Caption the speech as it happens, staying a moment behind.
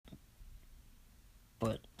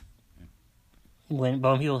But when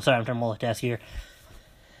people, sorry, I'm trying to multitask here.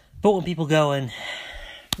 But when people go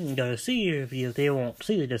to see your video, they won't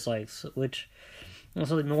see the dislikes, which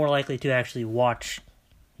is more likely to actually watch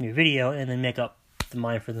your video and then make up the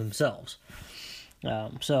mind for themselves.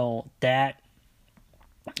 So that,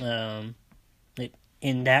 in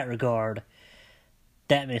that regard,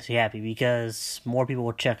 that makes me happy because more people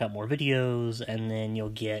will check out more videos, and then you'll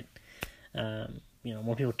get,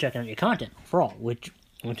 more people checking out your content overall, which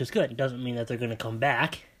is good. It doesn't mean that they're going to come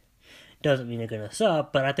back. Doesn't mean they're going to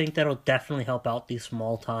sub, but I think that'll definitely help out these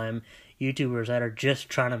small-time YouTubers that are just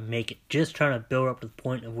trying to make it, just trying to build up to the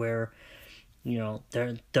point of where,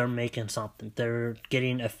 they're making something. They're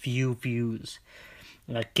getting a few views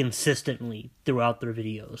consistently throughout their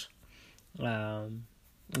videos,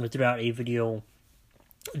 throughout a video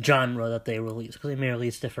genre that they release, because they may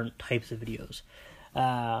release different types of videos.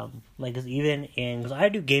 Because I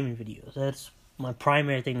do gaming videos. That's my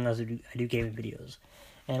primary thing. I do gaming videos.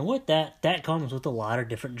 And with that comes with a lot of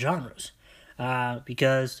different genres,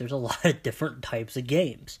 because there's a lot of different types of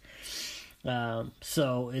games.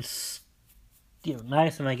 So it's,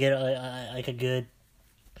 nice when I get like a good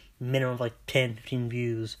minimum of like 10, 15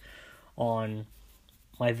 views on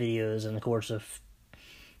my videos in the course of,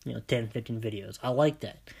 10, 15 videos. I like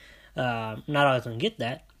that. Not always going to get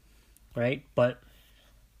that, right? But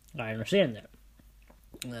I understand that.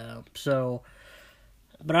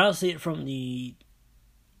 But I also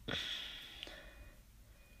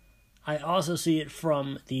see it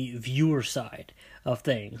from the viewer side of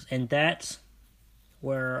things, and that's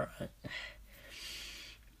where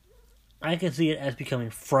I can see it as becoming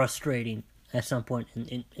frustrating at some point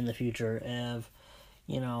in the future of,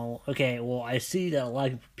 okay, well, I see that a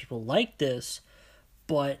lot of people like this,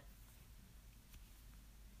 but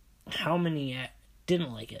how many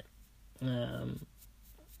didn't like it?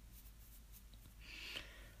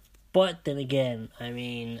 But then again,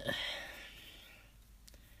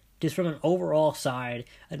 just from an overall side,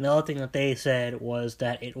 another thing that they said was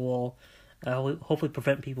that it will hopefully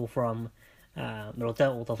prevent people from, that will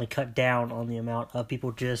definitely cut down on the amount of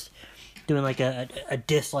people just doing like a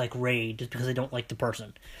dislike raid just because they don't like the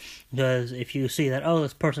person. Because if you see that,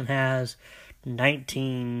 this person has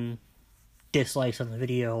 19 dislikes on the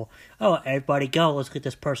video, everybody go, let's get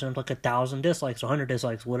this person up like 1,000 dislikes, 100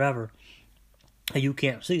 dislikes, whatever. You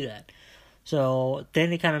can't see that. So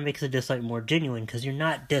then it kind of makes the dislike more genuine, because you're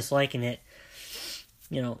not disliking it,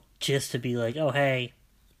 just to be like, oh, hey,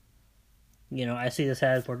 I see this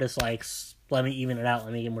has more dislikes, let me even it out,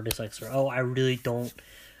 let me get more dislikes. Or, I really don't,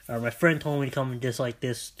 or my friend told me to come and dislike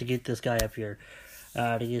this to get this guy up here,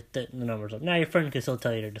 to get the numbers up. Now your friend can still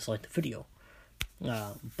tell you to dislike the video.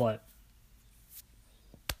 But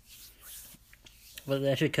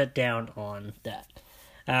that should cut down on that.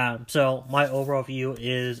 So my overall view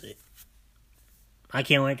is, I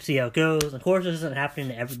can't wait to see how it goes. Of course, this isn't happening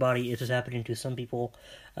to everybody. It's just happening to some people.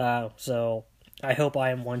 So I hope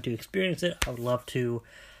I am one to experience it. I would love to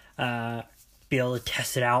be able to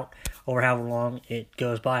test it out over however long it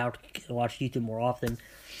goes by. I'll watch YouTube more often.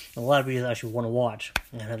 A lot of videos I actually want to watch.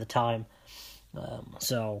 I don't have the time.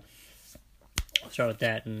 So I'll start with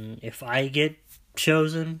that. And if I get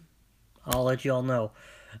chosen, I'll let you all know.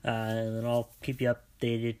 And then I'll keep you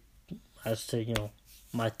updated as to,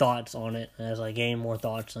 my thoughts on it as I gain more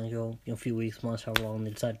thoughts and go, a few weeks, months, however long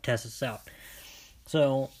they decide to test this out.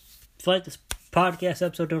 So, if you like this podcast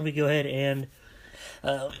episode, don't forget to go ahead and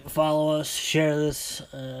follow us, share this,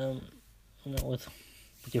 with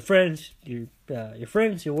your friends, your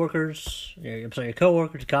friends, your workers, your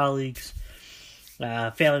coworkers, colleagues,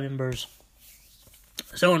 family members,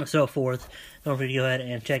 so on and so forth. Don't forget to go ahead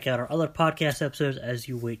and check out our other podcast episodes as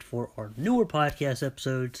you wait for our newer podcast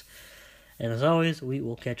episodes. And as always, we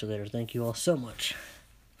will catch you later. Thank you all so much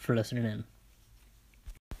for listening in.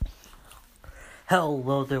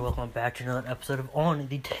 Hello there, welcome back to another episode of On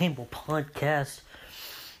the Table Podcast.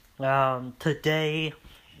 Today,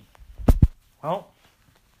 I'll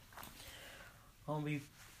be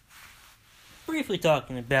briefly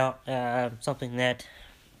talking about something that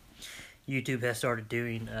YouTube has started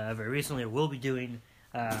doing very recently, or will be doing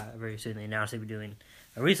very soon. They announced they'd be doing.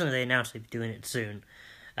 Recently, they announced they'd be doing it soon.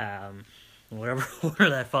 Whatever order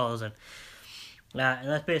that follows in. And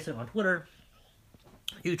that's basically on Twitter.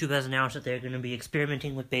 YouTube has announced that they're going to be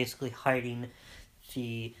experimenting with basically hiding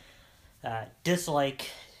the dislike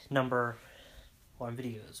number on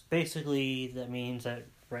videos. Basically, that means that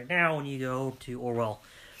right now when you go to,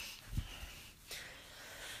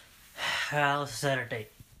 let's set a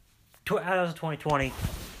date. As of 2020,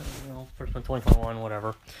 first one 2021,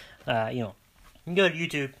 whatever. You can go to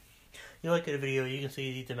YouTube. You look at a video, you can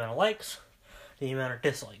see the amount of likes, the amount of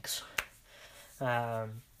dislikes. What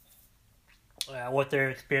they're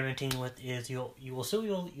experimenting with is you'll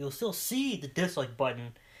still see the dislike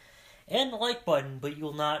button and the like button, but you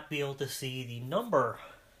will not be able to see the number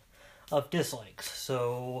of dislikes.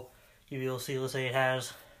 So you will see, let's say it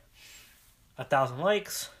has 1,000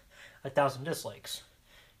 likes, 1,000 dislikes.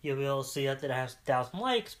 You'll be able to see that it has 1,000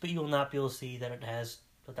 likes, but you will not be able to see that it has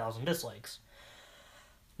 1,000 dislikes.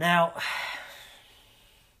 Now,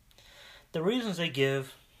 the reasons they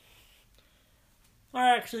give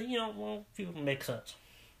are actually, people make sense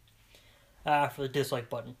for the dislike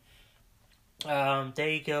button.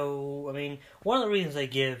 They go, one of the reasons they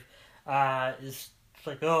give is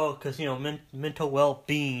like, because, mental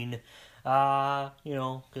well-being,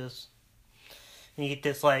 because you get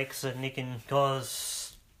dislikes and it can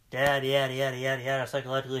cause yada,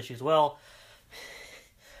 psychological issues. Well,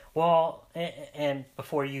 and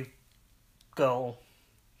before you go,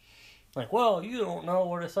 like, well, you don't know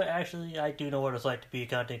what it's like. Actually, I do know what it's like to be a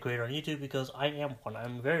content creator on YouTube because I am one.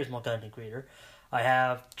 I'm a very small content creator. I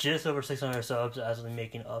have just over 600 subs as of the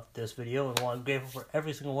making of this video, and while I'm grateful for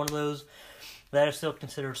every single one of those, that is still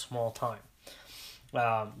considered small time.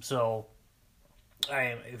 So, I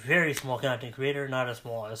am a very small content creator, not as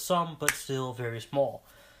small as some, but still very small.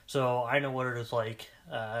 So, I know what it is like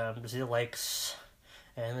to see the likes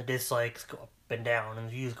and the dislikes go up and down, and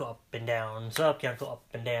the views go up and down, and sub count go up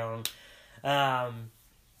and down.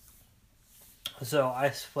 So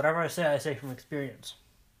whatever I say from experience.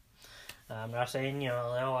 I'm not saying,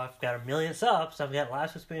 I've got 1 million subs, I've got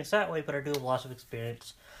lots of experience that way, but I do have lots of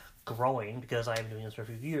experience growing because I've been doing this for a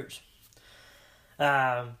few years.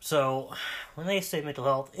 So when they say mental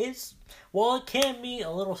health, it can be a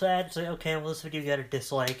little sad to say, okay, well, this video got a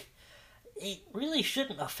dislike. It really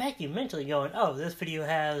shouldn't affect you mentally going, oh, this video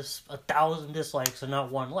has 1,000 dislikes and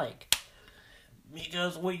not 1 like.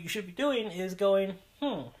 Because what you should be doing is going,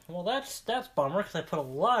 well, that's bummer, because I put a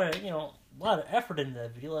lot of effort into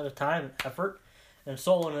that video, a lot of time and effort and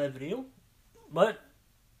soul into that video. But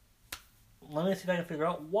let me see if I can figure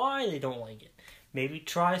out why they don't like it. Maybe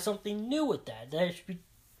try something new with that. That should be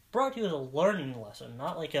brought to you as a learning lesson,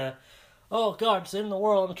 not like oh God, it's in the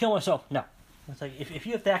world, I'm gonna kill myself. No. It's like, if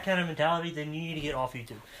you have that kind of mentality, then you need to get off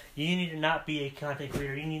YouTube. You need to not be a content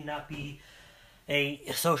creator. You need to not be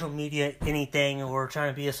a social media anything or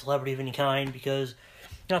trying to be a celebrity of any kind, because,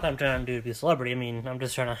 not that I'm trying to be a celebrity, I'm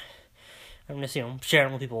just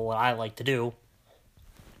sharing with people what I like to do.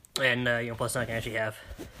 And, plus I can actually have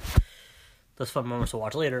those fun moments to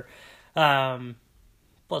watch later.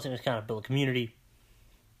 Plus I just kind of build a community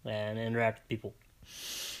and interact with people.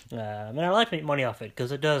 And I like to make money off it,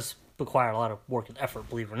 because it does require a lot of work and effort,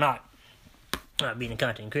 believe it or not, being a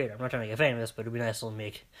content creator. I'm not trying to get famous, but it'd be nice to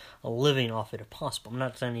make a living off it if possible. I'm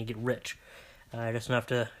not saying you get rich. Just enough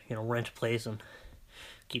to, rent a place and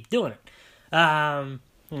keep doing it. And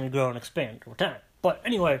grow and expand over time. But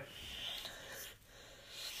anyway,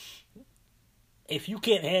 if you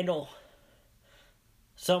can't handle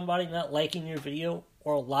somebody not liking your video,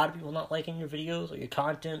 or a lot of people not liking your videos, or your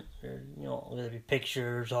content, or, whether it be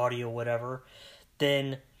pictures, audio, whatever,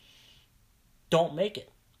 then don't make it.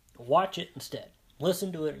 Watch it instead.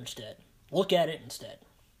 Listen to it instead. Look at it instead.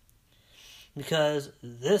 Because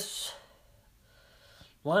this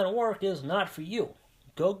line of work is not for you.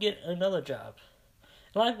 Go get another job.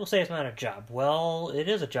 A lot of people say it's not a job. Well, it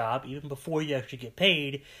is a job even before you actually get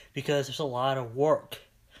paid, because there's a lot of work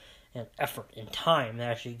and effort and time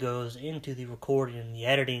that actually goes into the recording and the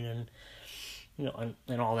editing and,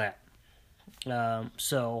 and all that.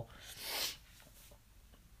 So,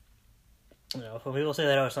 when people say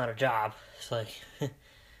that, it's not a job, it's like,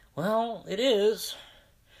 well, it is.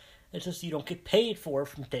 It's just you don't get paid for it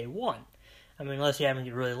from day one. Unless you happen to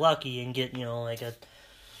get really lucky and get, like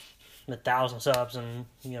 1,000 subs and,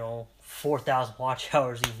 4,000 watch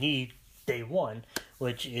hours you need day one,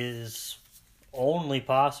 which is only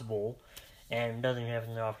possible, and doesn't even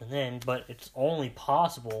happen that often then, but it's only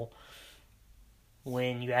possible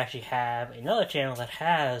when you actually have another channel that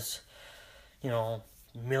has,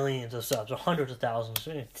 millions of subs, or hundreds of thousands,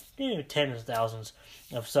 tens of thousands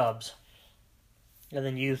of subs. And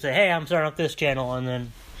then you say, hey, I'm starting up this channel, and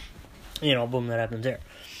then, boom, that happens there.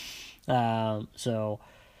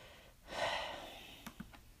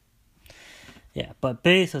 Yeah, but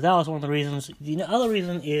basically, that was one of the reasons. The other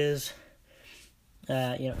reason is,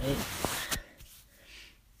 they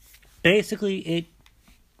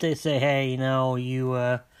say, hey,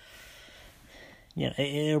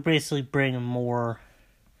 it'll basically bring more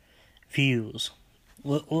views.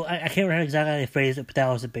 Well, I can't remember exactly how they phrased it, but that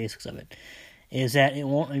was the basics of it. Is that it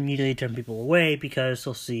won't immediately turn people away, because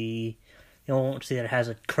they'll see, you won't see that it has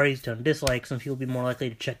a crazy ton of dislikes, and people will be more likely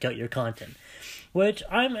to check out your content.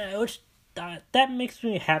 That makes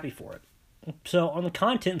me happy for it. So on the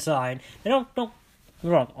content side, don't get me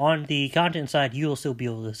wrong. On the content side, you'll still be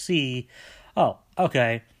able to see, oh,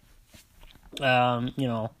 okay, I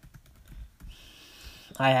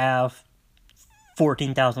have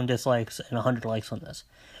 14,000 dislikes and 100 likes on this.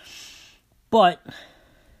 But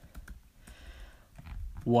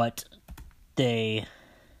what they